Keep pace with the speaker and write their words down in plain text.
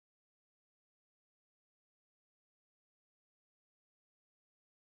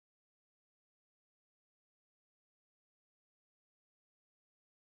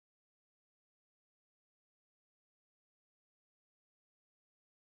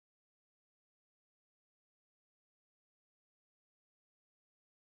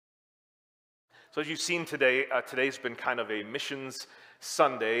So as you've seen today, today's been kind of a missions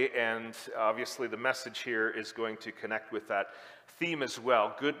Sunday, and obviously the message here is going to connect with that theme as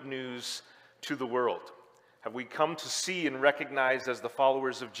well. Good news to the world. Have we come to see and recognize as the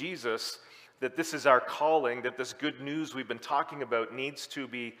followers of Jesus that this is our calling, that this good news we've been talking about needs to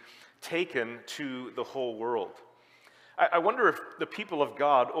be taken to the whole world? I wonder if the people of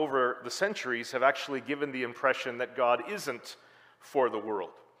God over the centuries have actually given the impression that God isn't for the world.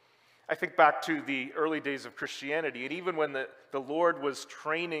 I think back to the early days of Christianity, and even when the Lord was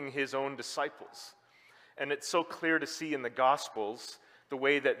training his own disciples. And it's so clear to see in the Gospels the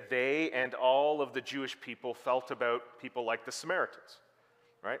way that they and all of the Jewish people felt about people like the Samaritans,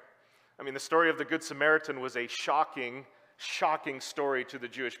 right? I mean, the story of the Good Samaritan was a shocking story to the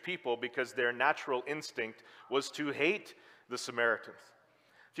Jewish people because their natural instinct was to hate the Samaritans.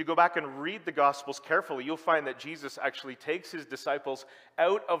 If you go back and read the Gospels carefully, you'll find that Jesus actually takes his disciples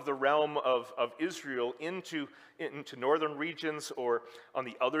out of the realm of Israel into northern regions, or on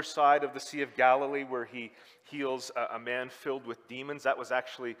the other side of the Sea of Galilee where he heals a man filled with demons. That was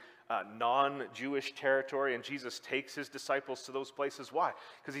actually non-Jewish territory, and Jesus takes his disciples to those places. Why?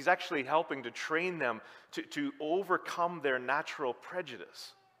 Because he's actually helping to train them to overcome their natural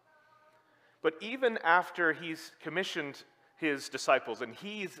prejudice. But even after he's commissioned his disciples, and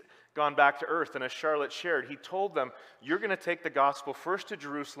he's gone back to earth, and as Charlotte shared, he told them, you're going to take the gospel first to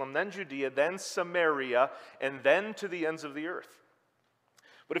Jerusalem, then Judea, then Samaria, and then to the ends of the earth.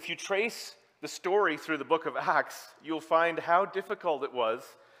 But if you trace the story through the book of Acts, you'll find how difficult it was,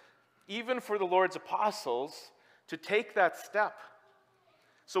 even for the Lord's apostles, to take that step.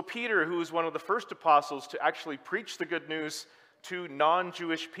 So Peter, who was one of the first apostles to actually preach the good news to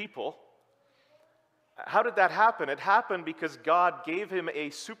non-Jewish people, how did that happen? It happened because God gave him a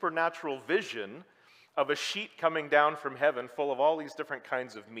supernatural vision of a sheet coming down from heaven full of all these different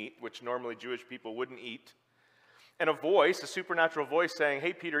kinds of meat, which normally Jewish people wouldn't eat. And a voice, a supernatural voice saying,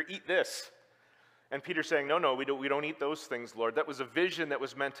 hey, Peter, eat this. And Peter saying, no, we don't eat those things, Lord. That was a vision that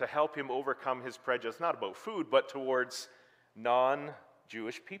was meant to help him overcome his prejudice, not about food, but towards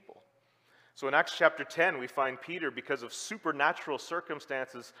non-Jewish people. So in Acts chapter 10, we find Peter, because of supernatural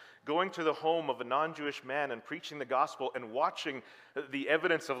circumstances, going to the home of a non-Jewish man and preaching the gospel and watching the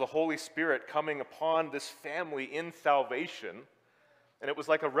evidence of the Holy Spirit coming upon this family in salvation. And it was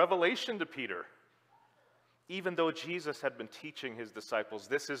like a revelation to Peter. Even though Jesus had been teaching his disciples,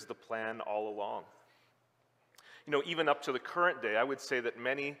 this is the plan all along. You know, even up to the current day, I would say that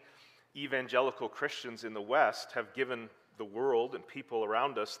many evangelical Christians in the West have given the world and people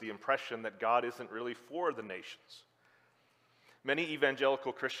around us the impression that God isn't really for the nations. Many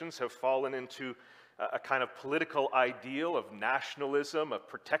evangelical Christians have fallen into a kind of political ideal of nationalism, of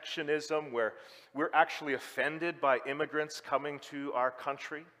protectionism, where we're actually offended by immigrants coming to our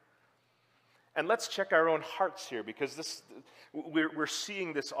country. And let's check our own hearts here, because we're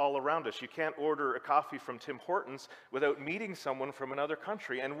seeing this all around us. You can't order a coffee from Tim Hortons without meeting someone from another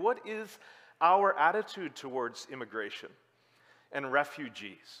country. And what is our attitude towards immigration and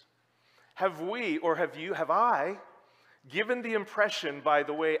refugees? Have we, or have I, given the impression by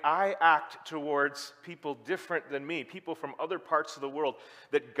the way I act towards people different than me, people from other parts of the world,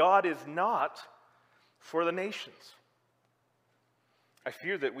 that God is not for the nations? I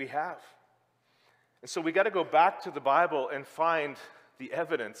fear that we have. And so we got to go back to the Bible and find the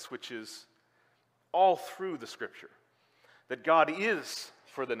evidence, which is all through the Scripture, that God is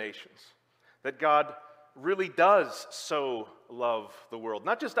for the nations, that God really does so love the world.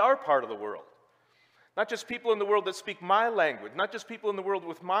 Not just our part of the world, not just people in the world that speak my language, not just people in the world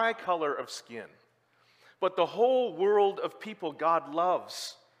with my color of skin, but the whole world of people God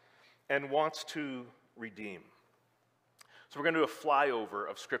loves and wants to redeem. So we're going to do a flyover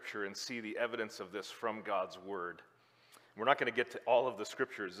of Scripture and see the evidence of this from God's Word. We're not going to get to all of the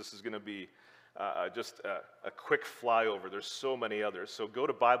Scriptures. This is going to be just a quick flyover. There's so many others. So go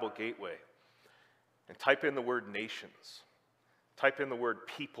to Bible Gateway and type in the word nations. Type in the word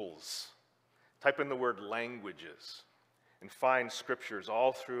peoples. Type in the word languages. And find Scriptures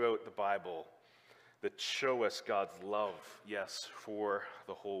all throughout the Bible that show us God's love, yes, for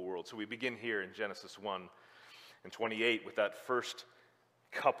the whole world. So we begin here in Genesis 1. And 28, with that first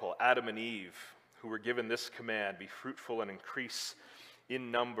couple, Adam and Eve, who were given this command, be fruitful and increase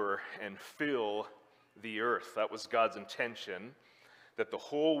in number and fill the earth. That was God's intention, that the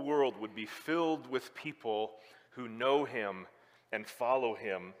whole world would be filled with people who know him and follow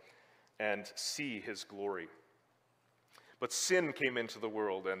him and see his glory. But sin came into the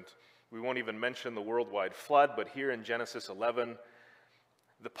world, and we won't even mention the worldwide flood, but here in Genesis 11,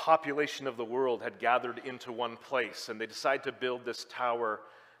 the population of the world had gathered into one place, and they decided to build this tower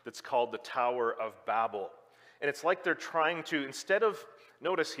that's called the Tower of Babel. And it's like they're trying to,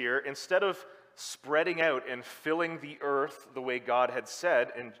 notice here, instead of spreading out and filling the earth the way God had said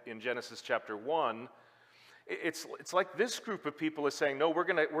in Genesis chapter 1, it's like this group of people is saying, no, we're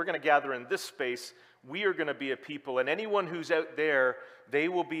gonna gather in this space. We are going to be a people, and anyone who's out there, they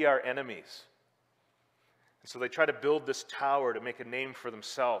will be our enemies. And so they try to build this tower to make a name for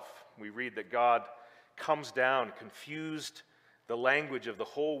themselves. We read that God comes down, confused the language of the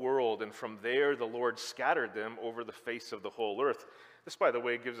whole world, and from there the Lord scattered them over the face of the whole earth. This, by the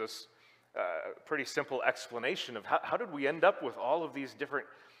way, gives us a pretty simple explanation of how did we end up with all of these different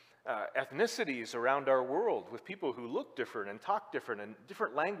ethnicities around our world, with people who look different and talk different and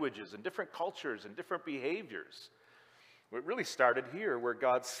different languages and different cultures and different behaviors. It really started here, where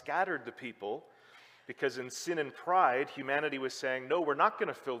God scattered the people because in sin and pride, humanity was saying, no, we're not going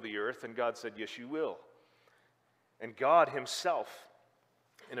to fill the earth, and God said, yes, you will. And God himself,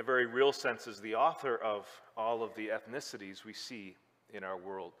 in a very real sense, is the author of all of the ethnicities we see in our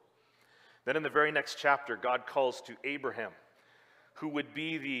world. Then in the very next chapter, God calls to Abraham, who would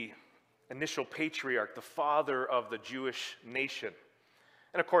be the initial patriarch, the father of the Jewish nation.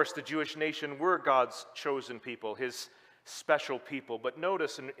 And of course, the Jewish nation were God's chosen people, his special people. But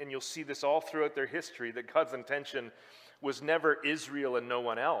notice, and you'll see this all throughout their history, that God's intention was never Israel and no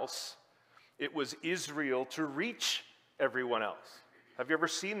one else. It was Israel to reach everyone else. Have you ever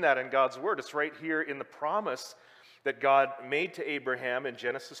seen that in God's word? It's right here in the promise that God made to Abraham in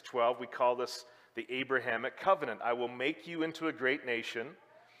Genesis 12. We call this the Abrahamic covenant. I will make you into a great nation,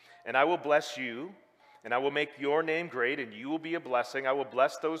 and I will bless you, and I will make your name great, and you will be a blessing. I will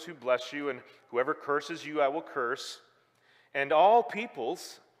bless those who bless you, and whoever curses you, I will curse. And all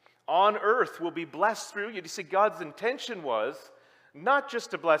peoples on earth will be blessed through you. You see, God's intention was not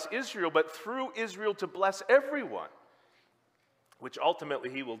just to bless Israel, but through Israel to bless everyone, which ultimately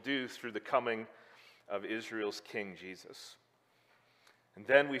he will do through the coming of Israel's King Jesus. And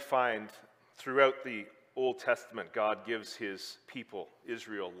then we find throughout the Old Testament, God gives his people,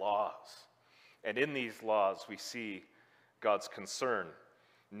 Israel, laws. And in these laws, we see God's concern,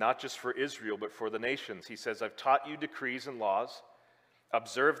 not just for Israel, but for the nations. He says, I've taught you decrees and laws.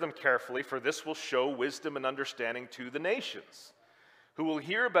 Observe them carefully, for this will show wisdom and understanding to the nations, who will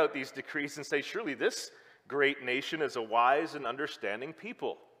hear about these decrees and say, surely this great nation is a wise and understanding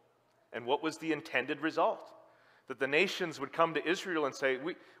people. And what was the intended result? That the nations would come to Israel and say,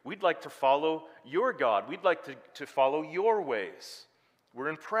 we'd like to follow your God. We'd like to follow your ways. We're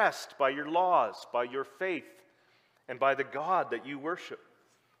impressed by your laws, by your faith, and by the God that you worship.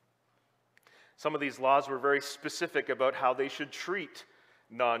 Some of these laws were very specific about how they should treat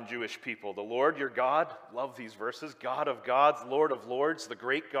non-Jewish people. The Lord your God, love these verses, God of gods, Lord of lords, the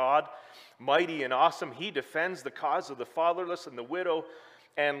great God, mighty and awesome. He defends the cause of the fatherless and the widow,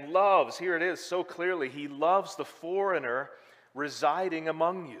 and loves, here it is so clearly, he loves the foreigner residing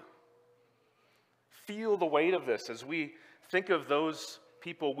among you. Feel the weight of this as we think of those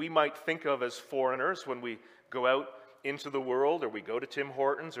people we might think of as foreigners when we go out into the world, or we go to Tim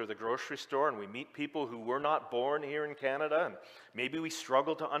Hortons or the grocery store and we meet people who were not born here in Canada, and maybe we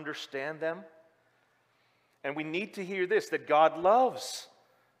struggle to understand them. And we need to hear this, that God loves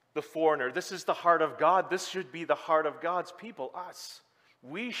the foreigner. This is the heart of God. This should be the heart of God's people, us.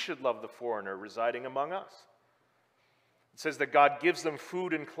 We should love the foreigner residing among us. It says that God gives them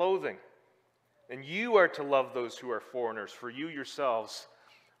food and clothing. And you are to love those who are foreigners, for you yourselves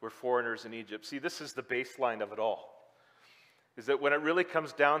were foreigners in Egypt. See, this is the baseline of it all. Is that when it really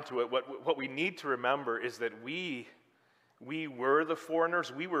comes down to it, what we need to remember is that we were the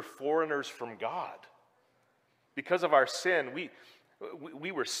foreigners. We were foreigners from God. Because of our sin,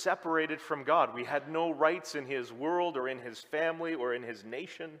 we were separated from God. We had no rights in his world or in his family or in his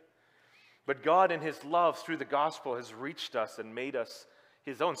nation. But God in his love through the gospel has reached us and made us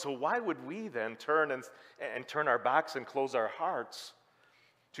his own. So why would we then turn our backs and close our hearts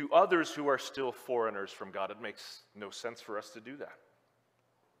to others who are still foreigners from God? It makes no sense for us to do that.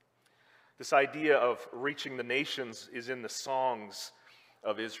 This idea of reaching the nations is in the songs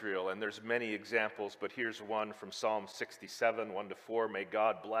of Israel, and there's many examples, but here's one from Psalm 67, 1-4. May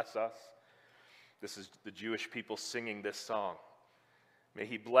God bless us. This is the Jewish people singing this song. May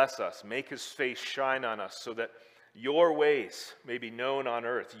he bless us, make his face shine on us, so that your ways may be known on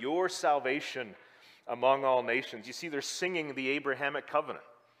earth, your salvation among all nations. You see, they're singing the Abrahamic covenant.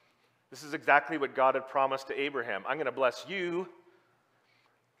 This is exactly what God had promised to Abraham. I'm going to bless you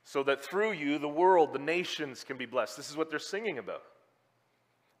so that through you, the world, the nations can be blessed. This is what they're singing about.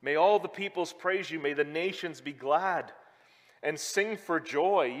 May all the peoples praise you. May the nations be glad and sing for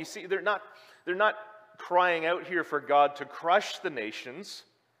joy. You see, they're not crying out here for God to crush the nations.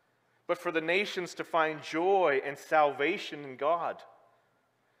 but for the nations to find joy and salvation in God.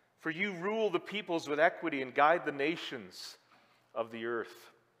 For you rule the peoples with equity and guide the nations of the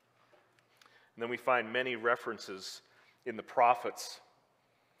earth. And then we find many references in the prophets.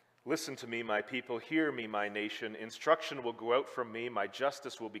 Listen to me, my people. Hear me, my nation. Instruction will go out from me. My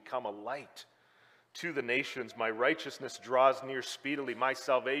justice will become a light to the nations. My righteousness draws near speedily. My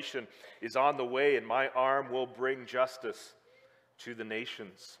salvation is on the way, and my arm will bring justice to the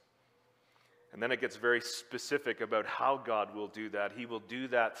nations. And then it gets very specific about how God will do that. He will do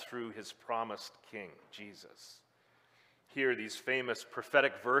that through his promised king, Jesus. Here, these famous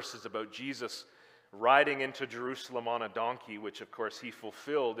prophetic verses about Jesus riding into Jerusalem on a donkey, which of course he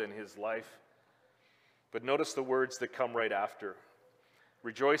fulfilled in his life. But notice the words that come right after.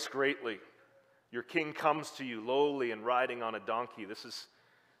 Rejoice greatly. Your king comes to you lowly and riding on a donkey. This is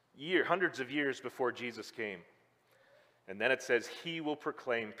hundreds of years before Jesus came. And then it says, he will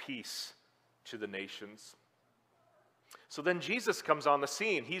proclaim peace to the nations. So then Jesus comes on the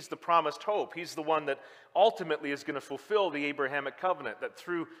scene. He's the promised hope. He's the one that ultimately is going to fulfill the Abrahamic covenant, that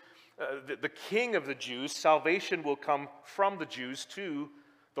through the king of the Jews, salvation will come from the Jews to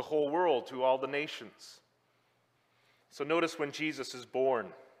the whole world, to all the nations. So notice when Jesus is born,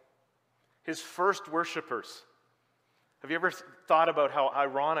 his first worshipers. Have you ever thought about how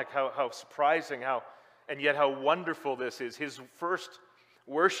ironic, how surprising, and yet how wonderful this is? His first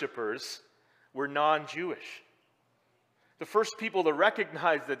worshipers were non-Jewish. The first people to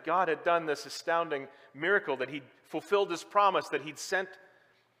recognize that God had done this astounding miracle, that he'd fulfilled his promise, that he'd sent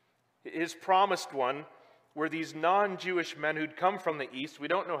his promised one, were these non-Jewish men who'd come from the east. We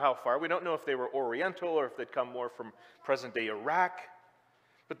don't know how far. We don't know if they were Oriental or if they'd come more from present-day Iraq.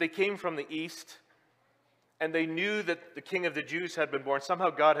 But they came from the east, and they knew that the King of the Jews had been born. Somehow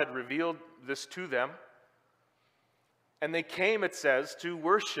God had revealed this to them. And they came, it says, to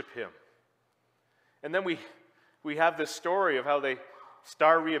worship him. And then we have this story of how the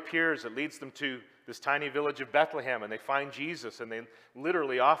star reappears. It leads them to this tiny village of Bethlehem, and they find Jesus, and they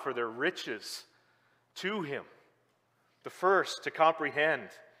literally offer their riches to him. The first to comprehend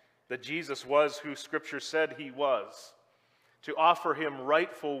that Jesus was who Scripture said he was, to offer him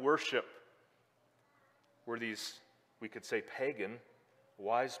rightful worship, were these, we could say, pagan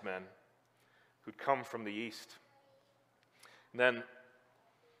wise men who'd come from the east. And then,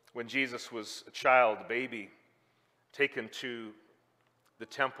 when Jesus was a child, a baby, taken to the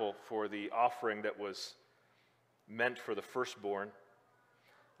temple for the offering that was meant for the firstborn.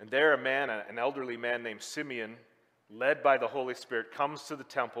 And there a man, an elderly man named Simeon, led by the Holy Spirit, comes to the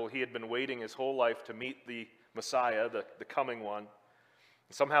temple. He had been waiting his whole life to meet the Messiah, the coming one.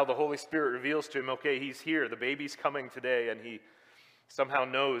 And somehow the Holy Spirit reveals to him, okay, he's here, the baby's coming today, and he somehow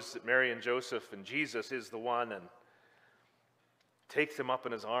knows that Mary and Joseph and Jesus is the one, and takes him up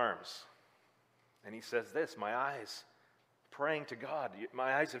in his arms. And he says this, my eyes, praying to God,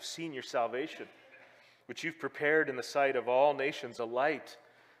 my eyes have seen your salvation, which you've prepared in the sight of all nations, a light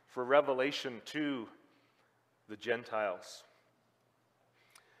for revelation to the Gentiles.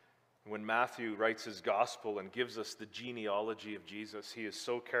 When Matthew writes his gospel and gives us the genealogy of Jesus, he is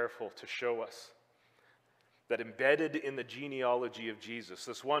so careful to show us that embedded in the genealogy of Jesus,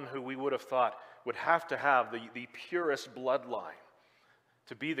 this one who we would have thought would have to have the purest bloodline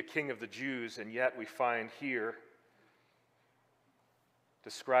to be the King of the Jews, and yet we find here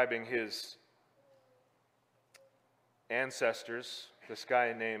describing his ancestors, this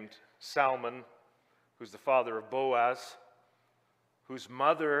guy named Salmon, who's the father of Boaz, whose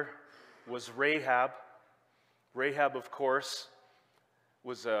mother was Rahab. Rahab, of course,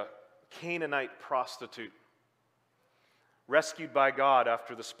 was a Canaanite prostitute, rescued by God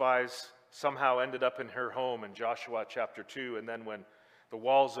after the spies somehow ended up in her home in Joshua chapter 2, and then when the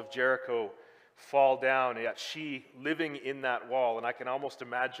walls of Jericho fall down, yet she living in that wall. And I can almost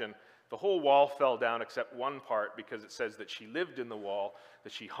imagine the whole wall fell down except one part, because it says that she lived in the wall,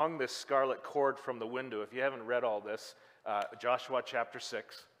 that she hung this scarlet cord from the window. If you haven't read all this, Joshua chapter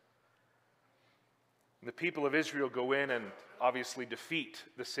 6. The people of Israel go in and obviously defeat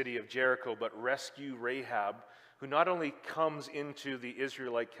the city of Jericho, but rescue Rahab, who not only comes into the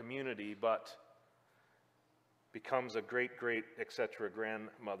Israelite community, but becomes a great, etc.,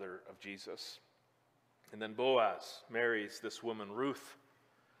 grandmother of Jesus. And then Boaz marries this woman, Ruth,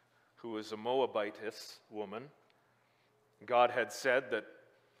 who is a Moabitess woman. God had said that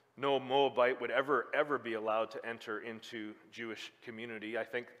no Moabite would ever be allowed to enter into Jewish community, I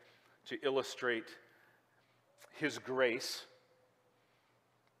think, to illustrate his grace,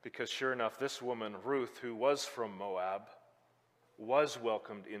 because sure enough, this woman, Ruth, who was from Moab, was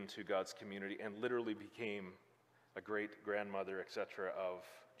welcomed into God's community and literally became a great-grandmother, etc., of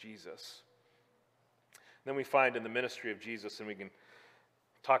Jesus. Then we find in the ministry of Jesus, and we can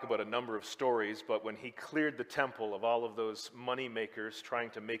talk about a number of stories, but when he cleared the temple of all of those money makers trying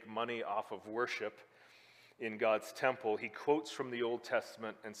to make money off of worship in God's temple, he quotes from the Old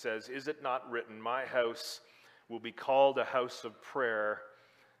Testament and says, "Is it not written, my house will be called a house of prayer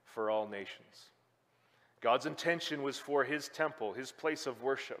for all nations?" God's intention was for his temple, his place of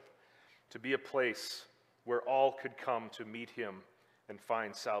worship, to be a place where all could come to meet him and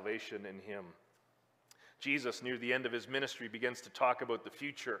find salvation in him. Jesus, near the end of his ministry, begins to talk about the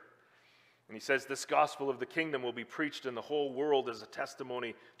future. And he says, "This gospel of the kingdom will be preached in the whole world as a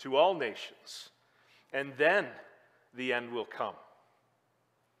testimony to all nations. And then the end will come."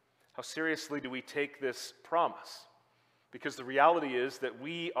 How seriously do we take this promise? Because the reality is that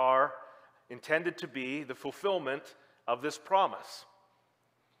we are intended to be the fulfillment of this promise.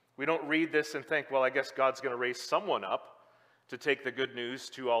 We don't read this and think, well, I guess God's going to raise someone up to take the good news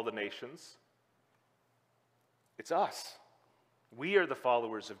to all the nations. It's us. We are the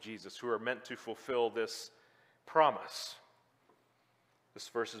followers of Jesus who are meant to fulfill this promise. This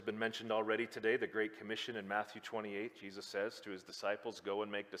verse has been mentioned already today, the Great Commission in Matthew 28. Jesus says to his disciples, "Go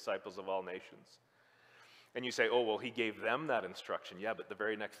and make disciples of all nations." And you say, oh, well, he gave them that instruction. Yeah, but the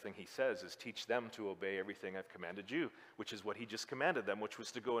very next thing he says is teach them to obey everything I've commanded you, which is what he just commanded them, which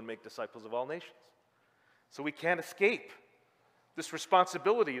was to go and make disciples of all nations. So we can't escape this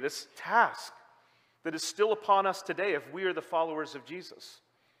responsibility, this task that is still upon us today if we are the followers of Jesus,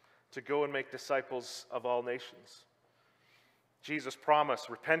 to go and make disciples of all nations. Jesus promised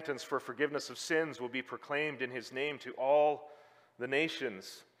repentance for forgiveness of sins will be proclaimed in his name to all the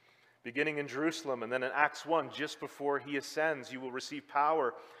nations, beginning in Jerusalem. And then in Acts 1, just before he ascends, you will receive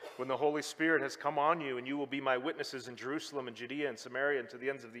power when the Holy Spirit has come on you, and you will be my witnesses in Jerusalem and Judea and Samaria and to the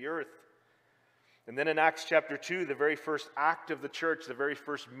ends of the earth. And then in Acts chapter 2, the very first act of the church, the very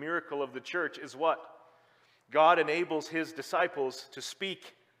first miracle of the church is what? God enables his disciples to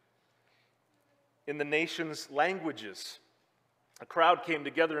speak in the nation's languages. A crowd came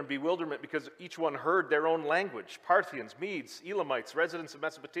together in bewilderment because each one heard their own language. Parthians, Medes, Elamites, residents of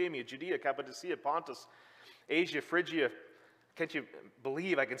Mesopotamia, Judea, Cappadocia, Pontus, Asia, Phrygia. Can't you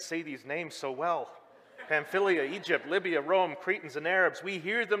believe I can say these names so well? Pamphylia, Egypt, Libya, Rome, Cretans, and Arabs. We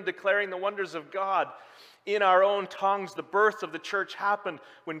hear them declaring the wonders of God in our own tongues. The birth of the church happened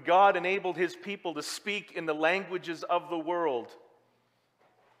when God enabled his people to speak in the languages of the world.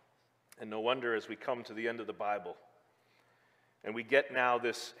 And no wonder as we come to the end of the Bible, and we get now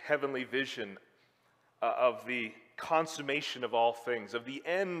this heavenly vision of the consummation of all things, of the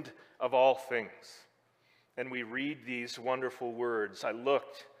end of all things. And we read these wonderful words. I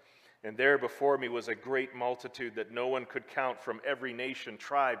looked, and there before me was a great multitude that no one could count, from every nation,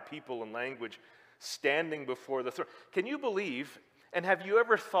 tribe, people, and language, standing before the throne. Can you believe, and have you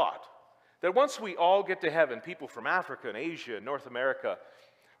ever thought, that once we all get to heaven, people from Africa and Asia and North America,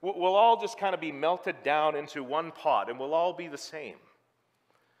 we'll all just kind of be melted down into one pot, and we'll all be the same?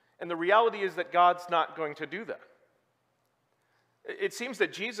 And the reality is that God's not going to do that. It seems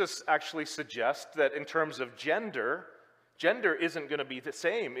that Jesus actually suggests that in terms of gender isn't going to be the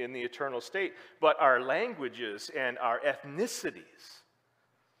same in the eternal state, but our languages and our ethnicities,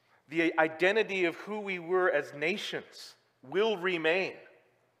 the identity of who we were as nations, will remain.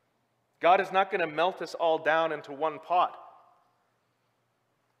 God is not going to melt us all down into one pot.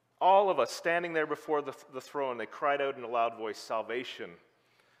 All of us standing there before the throne, they cried out in a loud voice, "Salvation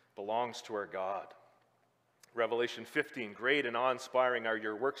belongs to our God." Revelation 15, great and awe-inspiring are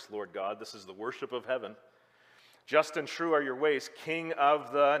your works, Lord God. This is the worship of heaven. Just and true are your ways, King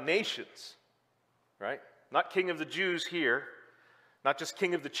of the nations. Right? Not King of the Jews here, not just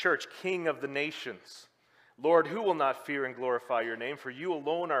King of the church, King of the nations. Lord, who will not fear and glorify your name? For you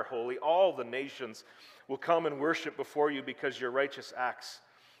alone are holy. All the nations will come and worship before you because your righteous acts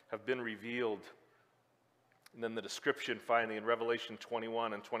have been revealed. And then the description finally in Revelation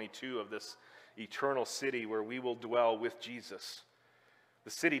 21 and 22 of this eternal city where we will dwell with Jesus.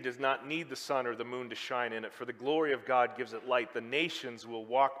 The city does not need the sun or the moon to shine in it, for the glory of God gives it light. The nations will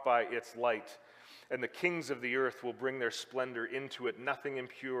walk by its light, and the kings of the earth will bring their splendor into it. Nothing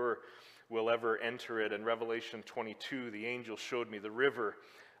impure will ever enter it. In Revelation 22, the angel showed me the river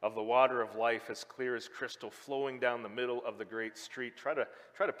of the water of life, as clear as crystal, flowing down the middle of the great street. Try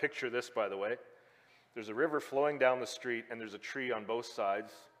to picture this, by the way. There's a river flowing down the street, and there's a tree on both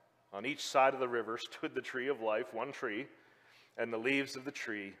sides. On each side of the river stood the tree of life, one tree, and the leaves of the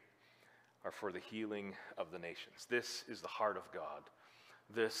tree are for the healing of the nations. This is the heart of God.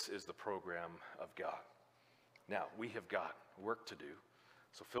 This is the program of God. Now, we have got work to do.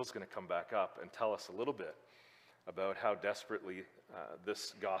 So Phil's going to come back up and tell us a little bit about how desperately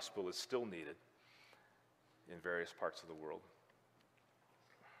this gospel is still needed in various parts of the world.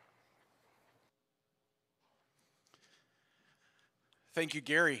 Thank you,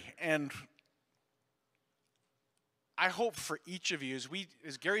 Gary. And I hope for each of you,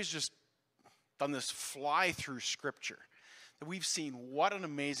 as Gary's just done this fly through Scripture, that we've seen what an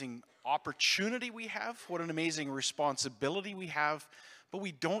amazing opportunity we have, what an amazing responsibility we have, but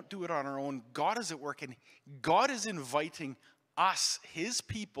we don't do it on our own. God is at work, and God is inviting us, his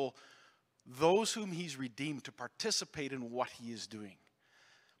people, those whom he's redeemed, to participate in what he is doing.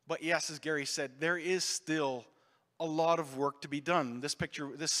 But yes, as Gary said, there is still a lot of work to be done.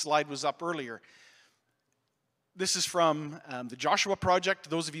 This slide was up earlier. This is from the Joshua Project.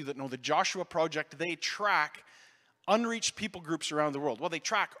 Those of you that know the Joshua Project, they track unreached people groups around the world. Well, they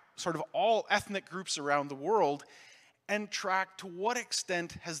track sort of all ethnic groups around the world and track to what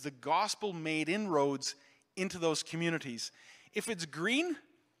extent has the gospel made inroads into those communities. If it's green,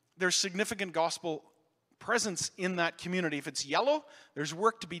 there's significant gospel presence in that community. If it's yellow, there's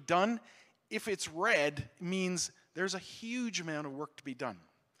work to be done. If it's red, it means there's a huge amount of work to be done.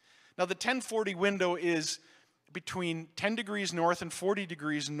 Now, the 1040 window is between 10 degrees north and 40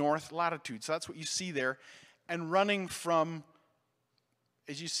 degrees north latitude. So that's what you see there. And running from,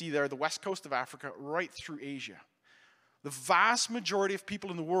 as you see there, the west coast of Africa right through Asia. The vast majority of people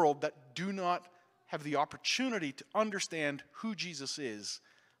in the world that do not have the opportunity to understand who Jesus is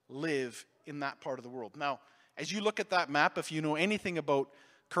live in that part of the world. Now, as you look at that map, if you know anything about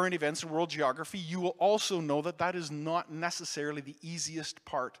current events and world geography, you will also know that that is not necessarily the easiest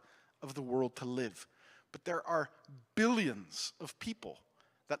part of the world to live. But there are billions of people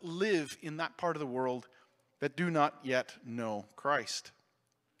that live in that part of the world that do not yet know Christ.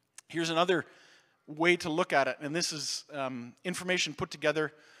 Here's another way to look at it, and this is information put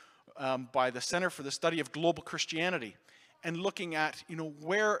together by the Center for the Study of Global Christianity, and looking at,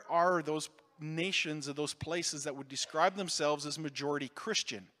 where are those nations or those places that would describe themselves as majority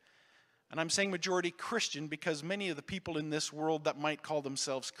Christian. And I'm saying majority Christian because many of the people in this world that might call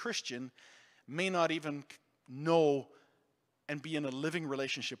themselves Christian may not even know and be in a living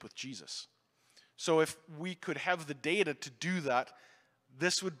relationship with Jesus. So if we could have the data to do that,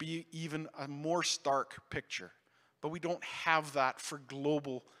 this would be even a more stark picture. But we don't have that for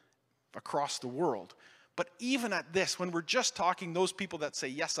global, across the world. But even at this, when we're just talking those people that say,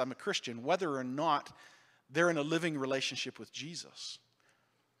 yes, I'm a Christian, whether or not they're in a living relationship with Jesus.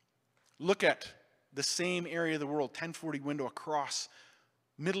 Look at the same area of the world, 1040 window across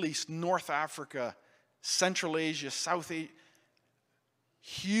Middle East, North Africa, Central Asia, South Asia,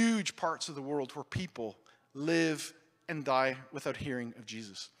 huge parts of the world where people live and die without hearing of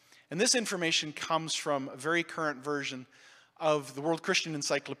Jesus. And this information comes from a very current version of the World Christian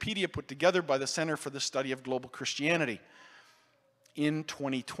Encyclopedia put together by the Center for the Study of Global Christianity in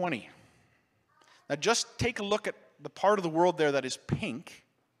 2020. Now just take a look at the part of the world there that is pink.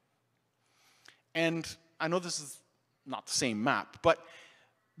 And I know this is not the same map, but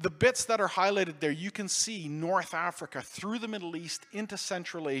the bits that are highlighted there, you can see North Africa through the Middle East into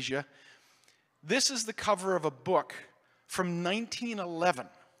Central Asia. This is the cover of a book from 1911.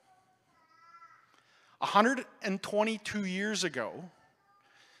 122 years ago,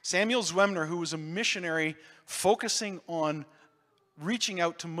 Samuel Zwemner, who was a missionary focusing on reaching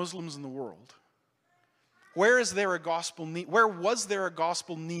out to Muslims in the world, where is there a gospel need? Where was there a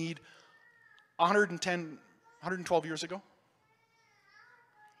gospel need 112 years ago?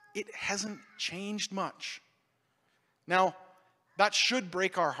 It hasn't changed much. Now, that should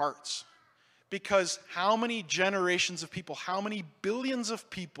break our hearts, because how many generations of people, how many billions of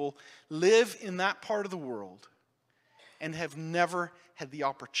people live in that part of the world and have never had the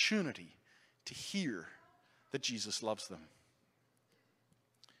opportunity to hear that Jesus loves them?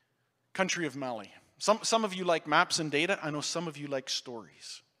 Country of Mali. Some of you like maps and data. I know some of you like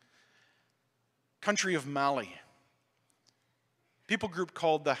stories. Country of Mali. People group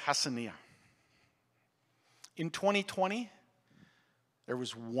called the Hassaniya. In 2020, there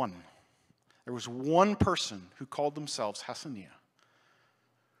was one person who called themselves Hassaniya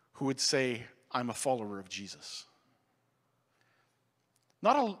who would say, I'm a follower of Jesus.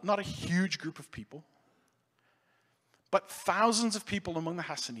 Not a huge group of people, but thousands of people among the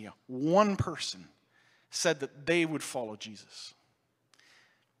Hassaniya. One person said that they would follow Jesus.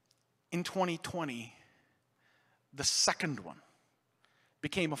 In 2020, the second one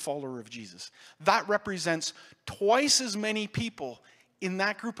became a follower of Jesus. That represents twice as many people in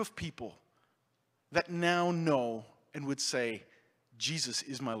that group of people that now know and would say, Jesus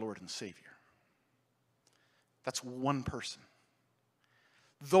is my Lord and Savior. That's one person.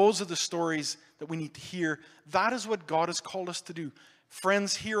 Those are the stories that we need to hear. That is what God has called us to do.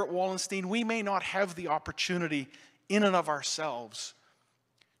 Friends, here at Wallenstein, we may not have the opportunity in and of ourselves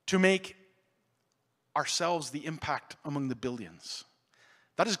to make ourselves the impact among the billions.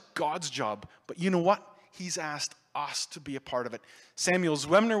 That is God's job. But you know what? He's asked us to be a part of it. Samuel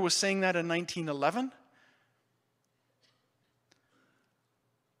Zwemner was saying that in 1911.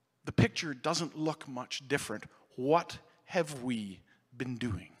 The picture doesn't look much different. What have we been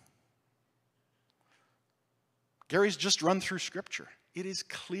doing? Gary's just run through Scripture. It is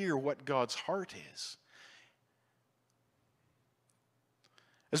clear what God's heart is.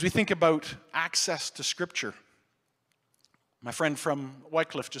 As we think about access to Scripture, my friend from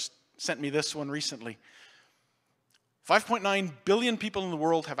Wycliffe just sent me this one recently. 5.9 billion people in the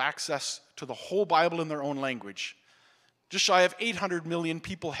world have access to the whole Bible in their own language. Just shy of 800 million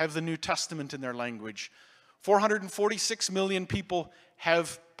people have the New Testament in their language. 446 million people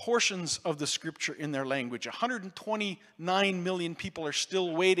have portions of the Scripture in their language. 129 million people are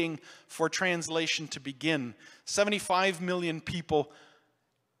still waiting for translation to begin. 75 million people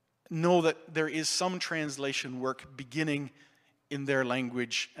know that there is some translation work beginning in their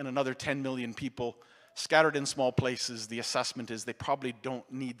language, and another 10 million people scattered in small places. The assessment is they probably don't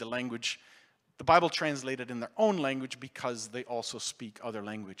need the language, the Bible translated in their own language, because they also speak other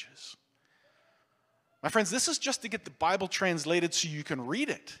languages. My friends, this is just to get the Bible translated so you can read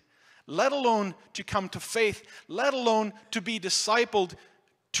it, let alone to come to faith, let alone to be discipled,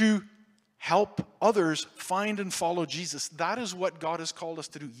 to help others find and follow Jesus. That is what God has called us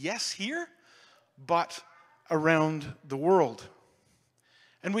to do. Yes, here, but around the world.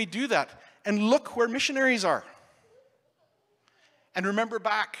 And we do that. And look where missionaries are. And remember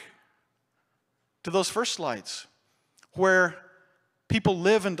back to those first slides, where people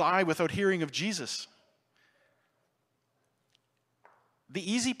live and die without hearing of Jesus.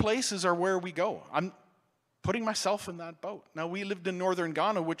 The easy places are where we go. I'm putting myself in that boat. Now, we lived in northern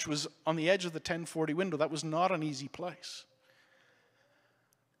Ghana, which was on the edge of the 1040 window. That was not an easy place.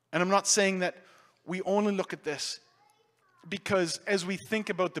 And I'm not saying that we only look at this, because as we think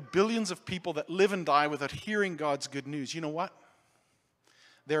about the billions of people that live and die without hearing God's good news, you know what?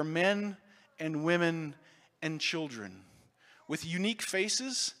 They're men and women and children with unique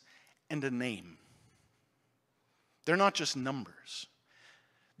faces and a name. They're not just numbers.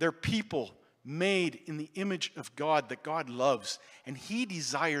 They're people made in the image of God that God loves, and He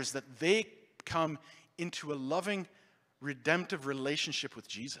desires that they come into a loving, redemptive relationship with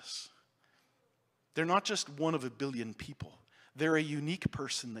Jesus. They're not just one of a billion people. They're a unique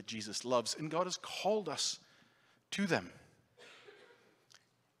person that Jesus loves, and God has called us to them.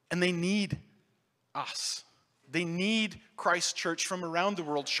 And they need us. They need Christ Church from around the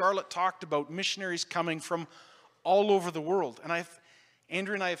world. Charlotte talked about missionaries coming from all over the world. And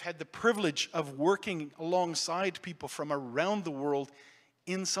Andrew and I have had the privilege of working alongside people from around the world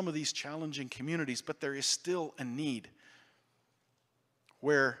in some of these challenging communities. But there is still a need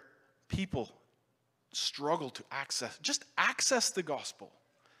where people struggle to access the gospel.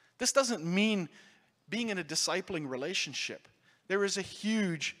 This doesn't mean being in a discipling relationship. There is a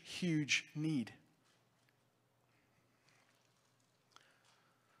huge, huge need.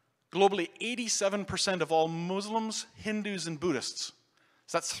 Globally, 87% of all Muslims, Hindus, and Buddhists,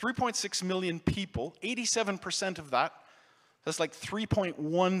 so that's 3.6 million people, 87% of that, that's like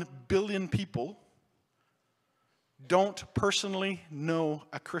 3.1 billion people, don't personally know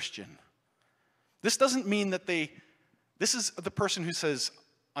a Christian. This doesn't mean that this is the person who says,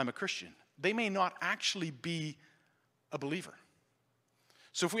 I'm a Christian. They may not actually be a believer.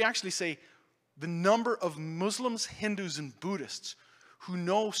 So if we actually say the number of Muslims, Hindus, and Buddhists who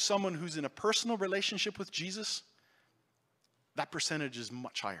know someone who's in a personal relationship with Jesus, that percentage is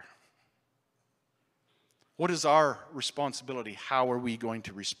much higher. What is our responsibility? How are we going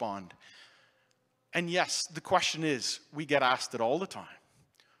to respond? And yes, the question is, we get asked it all the time.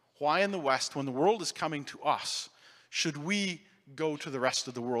 Why in the West, when the world is coming to us, should we go to the rest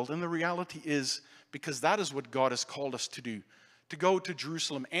of the world? And the reality is, because that is what God has called us to do, to go to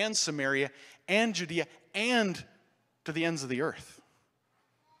Jerusalem and Samaria and Judea and to the ends of the earth.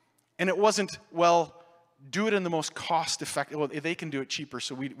 And it wasn't, well, do it in the most cost-effective, well, they can do it cheaper,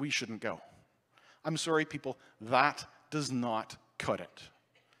 so we shouldn't go. I'm sorry, people, that does not cut it.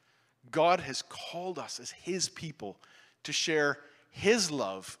 God has called us as His people to share His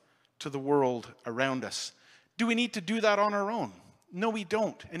love to the world around us. Do we need to do that on our own? No, we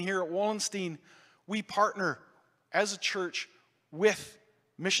don't. And here at Wallenstein, we partner as a church with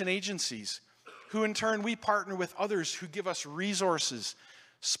mission agencies, who in turn we partner with others who give us resources.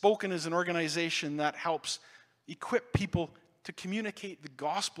 Spoken is an organization that helps equip people to communicate the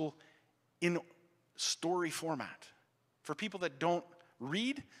gospel in story format. For people that don't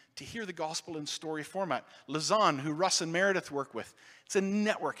read, to hear the gospel in story format. Lausanne, who Russ and Meredith work with, it's a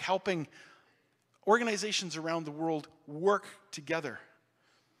network helping organizations around the world work together.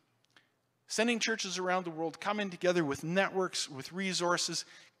 Sending churches around the world coming together with networks, with resources,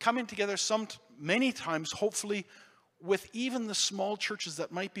 coming together many times, hopefully, with even the small churches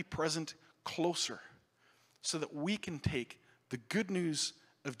that might be present closer, so that we can take the good news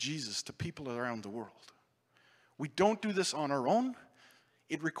of Jesus to people around the world. We don't do this on our own.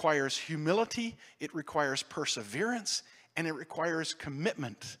 It requires humility, it requires perseverance, and it requires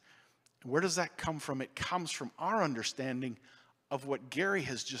commitment. Where does that come from? It comes from our understanding of what Gary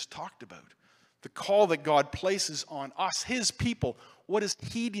has just talked about. The call that God places on us, his people. What does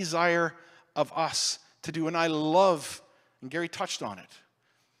he desire of us to do? And I love, and Gary touched on it,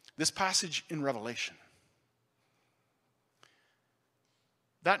 this passage in Revelation.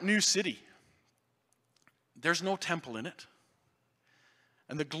 That new city, there's no temple in it.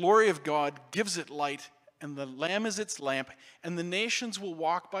 And the glory of God gives it light, and the Lamb is its lamp, and the nations will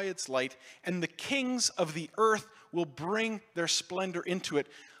walk by its light, and the kings of the earth will bring their splendor into it.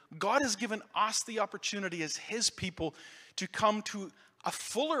 God has given us the opportunity as his people to come to a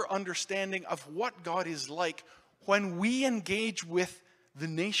fuller understanding of what God is like when we engage with the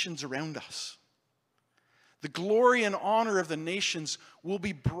nations around us. The glory and honor of the nations will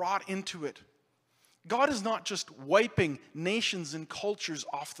be brought into it. God is not just wiping nations and cultures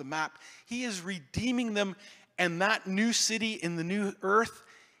off the map. He is redeeming them, and that new city in the new earth,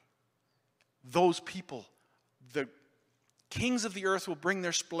 those people, the kings of the earth will bring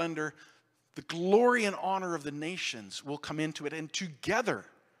their splendor. The glory and honor of the nations will come into it. And together,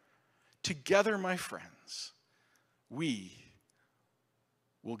 my friends, we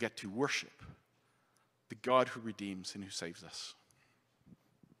will get to worship the God who redeems and who saves us.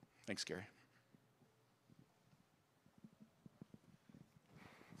 Thanks, Gary.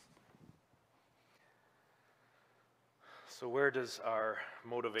 So where does our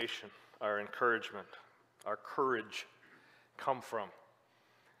motivation, our encouragement, our courage come from?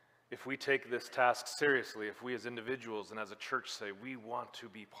 If we take this task seriously, if we as individuals and as a church say, we want to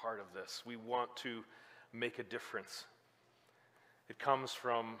be part of this, we want to make a difference, it comes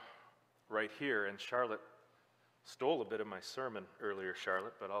from right here. And Charlotte stole a bit of my sermon earlier,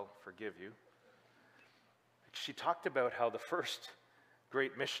 Charlotte, but I'll forgive you. She talked about how the first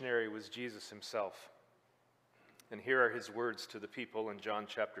great missionary was Jesus himself. And here are his words to the people in John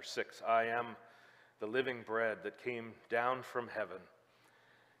chapter 6. I am the living bread that came down from heaven.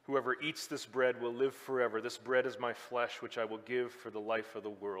 Whoever eats this bread will live forever. This bread is my flesh, which I will give for the life of the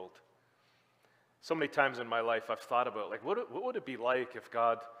world. So many times in my life I've thought about, like, what would it be like if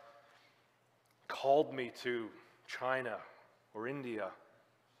God called me to China or India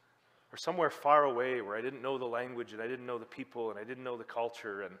or somewhere far away where I didn't know the language and I didn't know the people and I didn't know the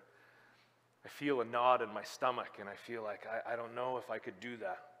culture, and I feel a knot in my stomach and I feel like I don't know if I could do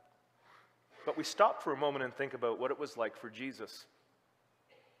that. But we stop for a moment and think about what it was like for Jesus,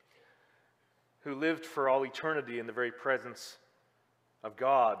 who lived for all eternity in the very presence of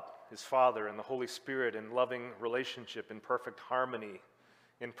God, his Father, and the Holy Spirit in loving relationship, in perfect harmony,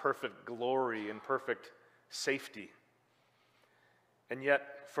 in perfect glory, in perfect safety. And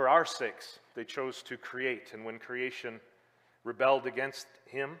yet, for our sakes, they chose to create. And when creation rebelled against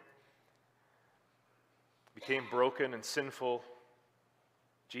him, became broken and sinful,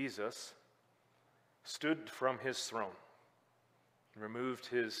 Jesus stood from his throne and removed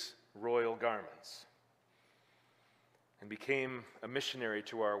his royal garments and became a missionary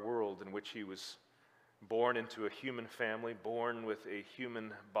to our world, in which he was born into a human family, born with a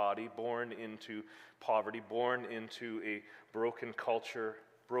human body, born into poverty, born into a broken culture,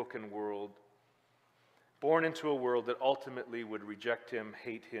 broken world, born into a world that ultimately would reject him,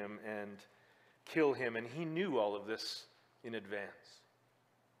 hate him, and kill him. And he knew all of this in advance.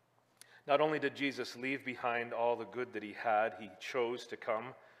 Not only did Jesus leave behind all the good that he had, he chose to come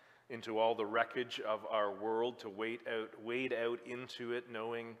into all the wreckage of our world, to wade out into it,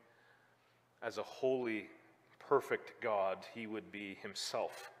 knowing as a holy, perfect God, he would be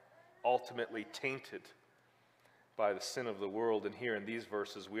himself ultimately tainted by the sin of the world. And here in these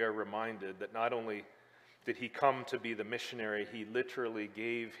verses, we are reminded that not only did he come to be the missionary, he literally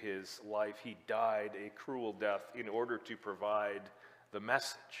gave his life. He died a cruel death in order to provide the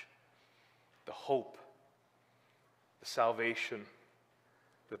message, the hope, the salvation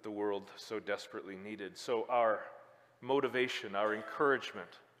that the world so desperately needed. So our motivation, our encouragement,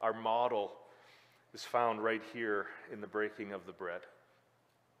 our model is found right here in the breaking of the bread.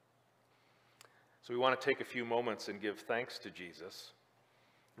 So we want to take a few moments and give thanks to Jesus.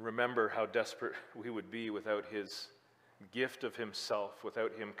 Remember how desperate we would be without his gift of himself,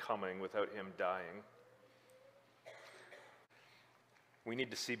 without him coming, without him dying. We need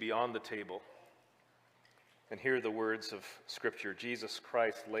to see beyond the table and hear the words of Scripture. Jesus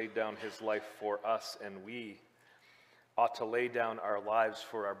Christ laid down his life for us, and we ought to lay down our lives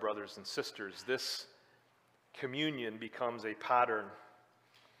for our brothers and sisters. This communion becomes a pattern,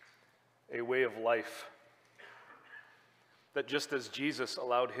 a way of life, that just as Jesus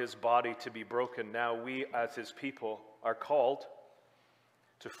allowed his body to be broken, now we as his people are called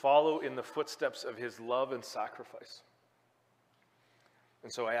to follow in the footsteps of his love and sacrifice.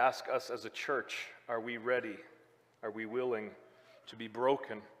 And so I ask us as a church, are we ready? Are we willing to be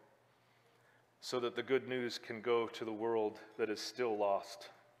broken so that the good news can go to the world that is still lost?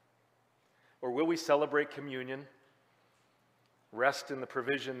 Or will we celebrate communion, rest in the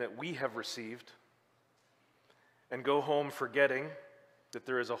provision that we have received, and go home forgetting that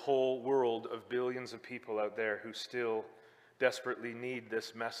there is a whole world of billions of people out there who still desperately need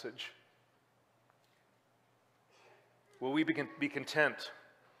this message? Will we be content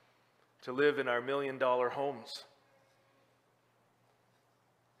to live in our million-dollar homes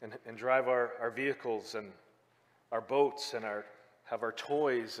and drive our vehicles and our boats and have our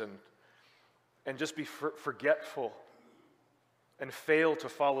toys and just be forgetful and fail to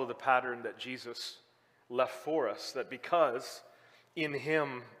follow the pattern that Jesus left for us, that because in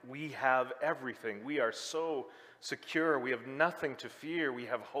him we have everything. We are so secure. We have nothing to fear. We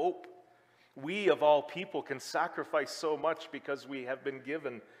have hope. We, of all people, can sacrifice so much because we have been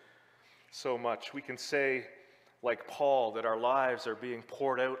given so much. We can say, like Paul, that our lives are being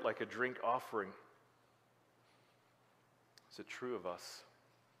poured out like a drink offering. Is it true of us?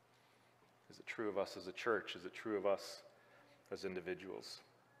 Is it true of us as a church? Is it true of us as individuals?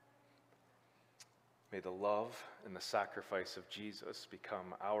 May the love and the sacrifice of Jesus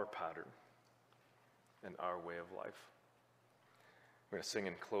become our pattern and our way of life. We're going to sing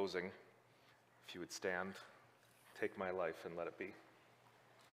in closing. If you would stand, take my life and let it be.